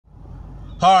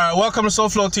Alright, welcome to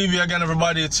SouFLoTV again,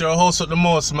 everybody. It's your host with the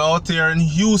most. I'm out here in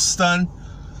Houston,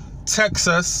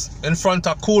 Texas, in front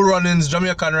of Cool Runnings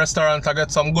Jamaican restaurant to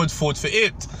get some good food for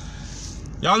eat.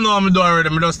 Y'all know what I'm doing already.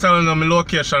 I'm just telling them my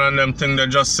location and them thing. They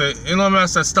just say, you know what I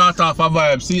say, start off a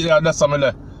vibe. See, yeah, that's something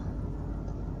there.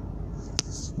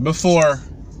 Before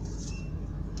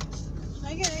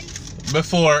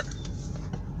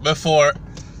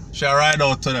she ride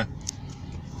out today.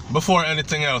 Before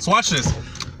anything else. Watch this.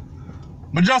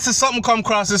 But just see something come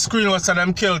across the screen where said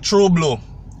them kill True Blue,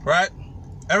 right?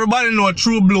 Everybody know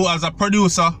True Blue as a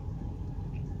producer,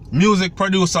 music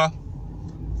producer.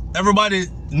 Everybody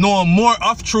know more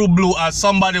of True Blue as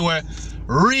somebody where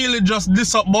really just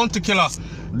diss up Bounty Killer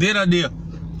the other day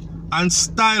and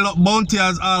style up Bounty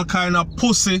as all kind of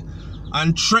pussy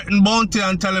and threaten Bounty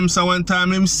and tell him so one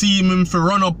time him see him for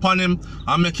run up on him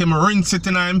and make him rinse it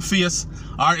in him face,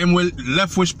 or him will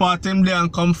left which part him there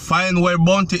and come find where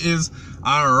Bounty is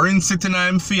and rinse it in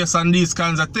him face and these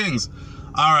kinds of things.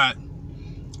 Alright.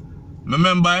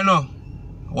 Remember, you know,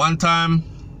 one time,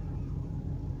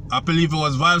 I believe it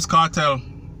was Vybz Kartel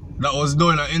that was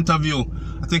doing an interview.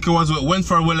 I think it was with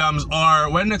Winford Williams or,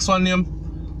 what next one name?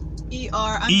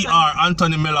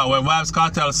 Anthony Miller, where Vybz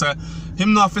Kartel said,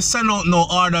 him not fi send out no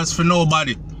orders for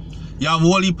nobody. You have a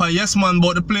whole heap of yes man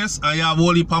about the place, and you have a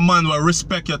whole heap of man will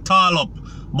respect you tall up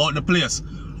about the place.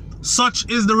 Such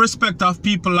is the respect of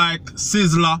people like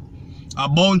Sizzler, a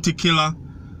Bounty Killer,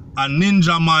 a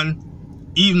Ninja Man,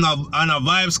 even a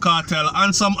Vybz Kartel,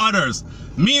 and some others.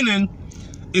 Meaning,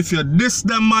 if you diss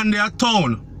them man their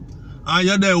town, and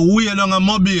you're there way down a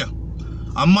mobby,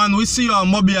 a man we see you a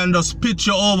mobby and just pitch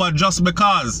you over just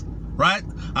because, right?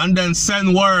 And then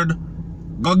send word,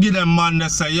 go give them man that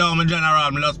say, yo, my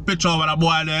general, me just pitch over the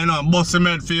boy there, you know, bust him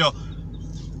head for you.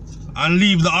 And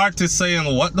leave the artist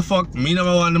saying, what the fuck? Me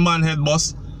never want the man head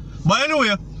bust. But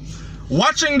anyway,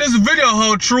 watching this video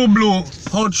how True Blue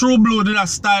did a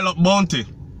style up Bounty.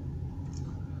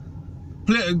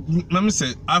 Let me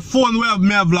see. A phone we have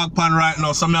me a vlog pan right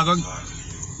now, so I'm gonna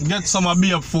get some of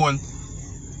me a phone.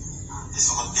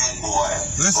 This is a dead boy.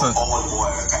 Listen. Some old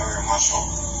boy that can wear mash up.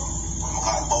 When we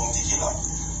call Bounty Killer.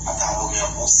 I thought about me a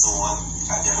pussy one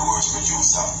and they're the worst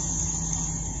producer.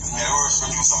 Me the worst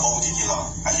producer, Bounty Killer.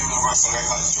 A Universal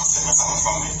Records just set my song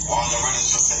from me. One of the brothers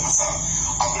just set my song.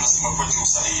 I'm gonna see my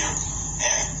producer the year.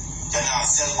 Yeah. You're not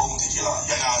sell Bounty Killer.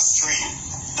 You're not stream.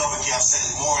 Double K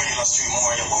sell more in your stream,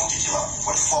 more in your Bounty Killer.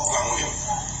 What the fuck wrong with you?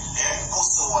 Yeah.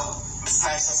 Pussy one. Me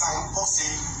slice a song,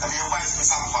 pussy. Let me advise me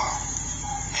song for.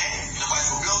 Yeah. You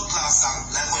advise me blood class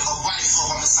song. Like when you advise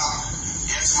over my song.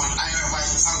 Yes, man. I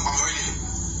advise me song for me reading.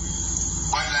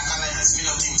 Why like a lioness, me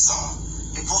don't think so.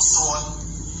 The pussy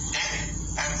one.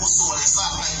 And pussy one, it's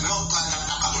not like blood clot that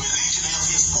I'm going to leech in your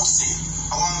face, pussy.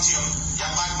 I want you. You're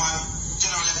bad man,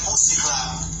 generally pussy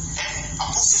clot. A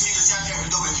pussy feels you can't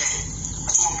double K.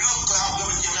 But you blood clot,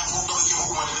 double K, you have double K,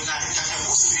 but woman every night. You can't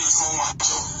pussy feels so much.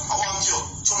 I want you.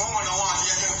 So woman I want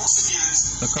you, you can't pussy feels.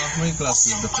 Look off my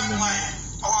glasses, definitely.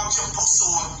 I want you,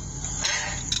 pussy one.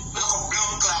 Look at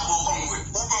blood clot about hungry.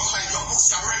 Who broke like your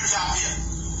pussy already out here?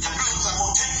 Your blood clot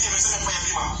about 10 years in the fire,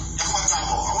 you come and talk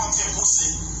about. I want you,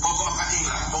 pussy. Go back to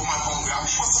England, go man hungry. I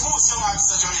mean, what's the most young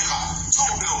artists in Jamaica?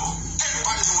 True Blue.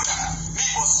 Everybody know that. Me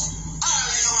boss, all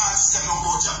the young artists them know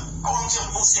about you. I want you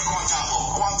pussy come and talk about.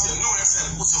 I want you know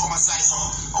yourself, pussy come and slice up.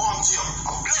 I want you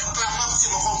a blood clot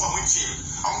maximum come from Whitfield.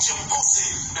 I want you pussy,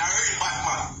 they're a real bad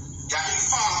man. You're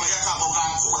informer, you talk about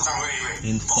that foot and railway.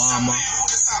 Informer.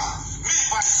 Me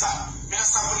vice sir. Me a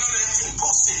stand with none of your thing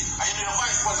pussy. And you need a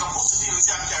vice man and pussy feelings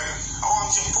you carry. I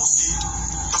want you pussy.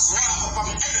 Just walk up on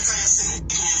me every time you see me.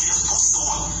 Pussy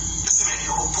one. You see me,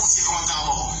 you go pussy come and talk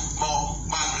about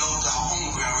man, blood clot,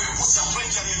 hungry and real. Pussy a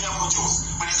 20 of them you produce.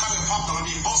 When they come and pop down and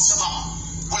be bust your back.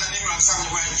 One of them young song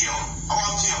you right here. I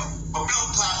want you. But blood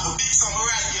clot, the big song we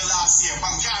right here last year.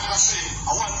 From Canada Street.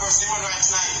 And one person even right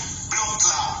tonight. Blood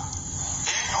clot.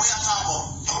 And we are talking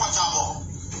about. You come and talk about.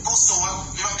 The pussy one.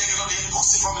 You don't think you know the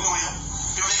pussy from me know you.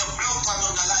 You don't think a blood clot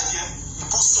on the life here. The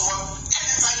pussy one.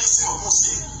 Anytime you see my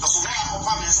pussy. Just walk up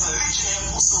on me and say, leech in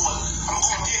your pussy one. I'm going to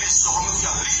come here this stuff. I'm going to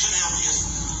feel leech in your face.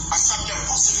 And stop your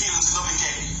pussy feelings to WK.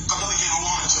 Because WK don't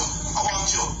want you. I want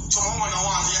you. To my woman I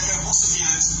want you. You get pussy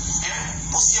feelings.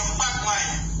 Pussy your bad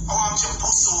mind. I want your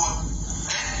pussy one.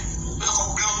 You look at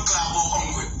blood clot about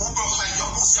hungry. Who broke like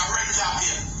your pussy already up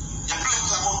here? Your blood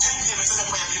clot about 10 days in the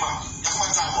fire people. You come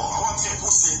and talk about. I want your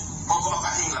pussy. Go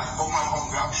back to England. Go man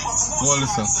hungry. What's the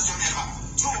most of Jamaica?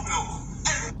 True Blue.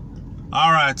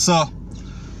 Alright, so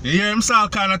you hear him say all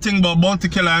kind of thing about Bounty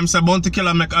Killer. Him say Bounty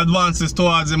Killer make advances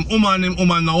towards him. Woman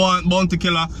no want Bounty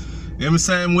Killer. Him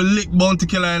say him will lick Bounty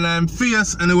Killer in him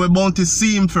face and he will Bounty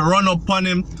see him for run up on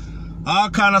him. All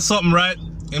kind of something, right?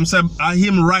 Him say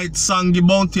him write song give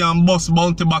Bounty and bust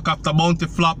Bounty back after Bounty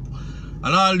flop.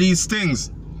 And all these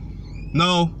things.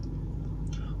 Now,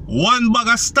 one bag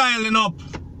of styling up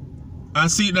and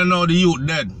see that now the youth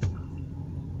dead.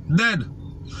 Dead.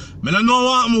 I don't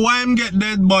know why him get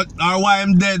dead, but or why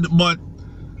him dead, but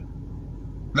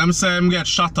them say him get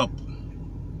shot up.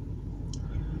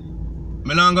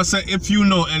 I'm not gonna say if you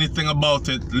know anything about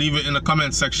it, leave it in the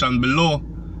comment section below.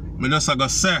 I just gonna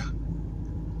say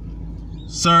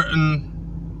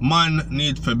certain man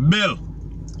need for bill,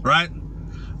 right?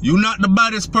 You not the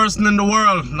baddest person in the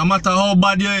world, no matter how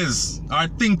bad you is or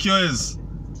think you is.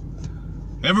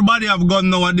 Everybody have gun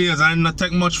nowadays and it not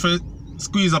take much for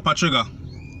squeeze up a trigger.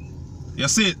 You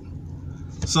see it?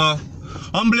 So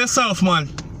humble yourself, man.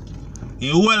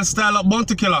 You well style up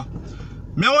Bounty Killer.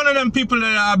 Me one of them people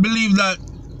that I believe that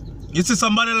you see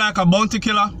somebody like a Bounty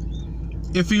Killer,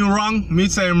 if he wrong, me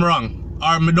say him wrong.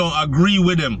 Or me don't agree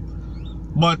with him.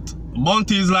 But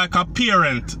Bounty is like a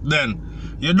parent then.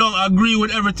 You don't agree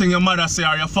with everything your mother say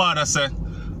or your father say,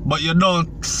 but you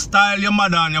don't style your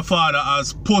mother and your father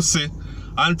as pussy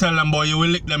and tell them, boy, you will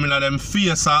lick them in them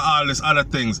face and all these other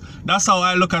things. That's how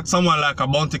I look at someone like a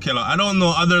Bounty Killer. I don't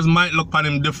know, others might look at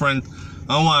him different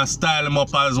and want to style him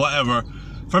up as whatever.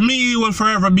 For me, he will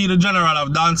forever be the general of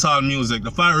dancehall music,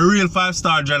 the real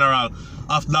 5-star general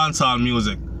of dancehall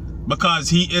music, because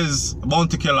he is a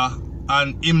Bounty Killer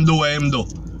and him do what him do,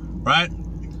 right?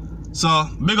 So,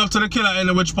 big up to the killer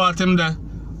in which part him there.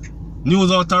 News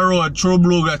out the road, True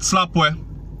Blue get slap way.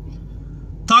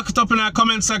 Talk it up in the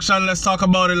comment section, let's talk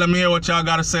about it. Let me hear what y'all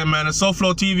gotta say, man. It's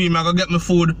SouFLoTV, man. Go get me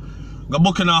food, go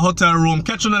book in a hotel room.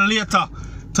 Catch you later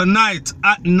tonight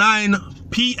at 9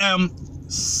 p.m.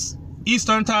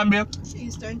 Eastern time, babe?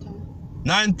 Eastern time.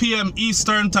 9 p.m.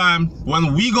 Eastern time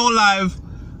when we go live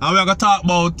and we're going to talk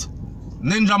about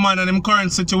Ninja Man and him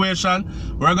current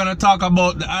situation. We're going to talk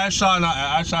about the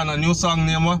Aishana new song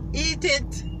name, what? Eat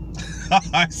It.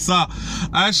 I saw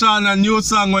Aishana new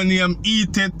song when name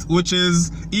Eat It, which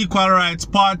is Equal Rights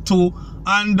Part 2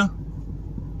 and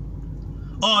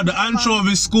the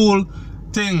Anchovy School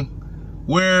thing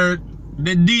where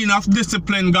the Dean of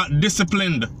Discipline got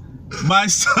disciplined by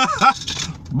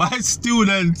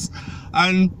students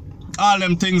and all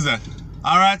them things there.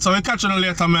 Alright, so we catch you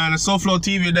later, man. It's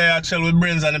SouFLoTV there, I chill with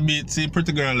Brains and the Beat. See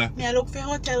pretty girl there. Yeah, look for a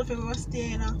hotel for we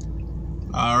stay, you know.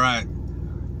 Alright.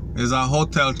 It's a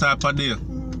hotel type of deal.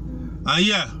 And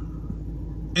yeah,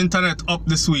 internet up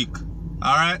this week.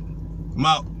 Alright? I'm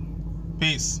out.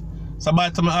 Peace. So bye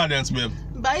to my audience, babe.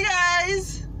 Bye,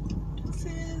 guys.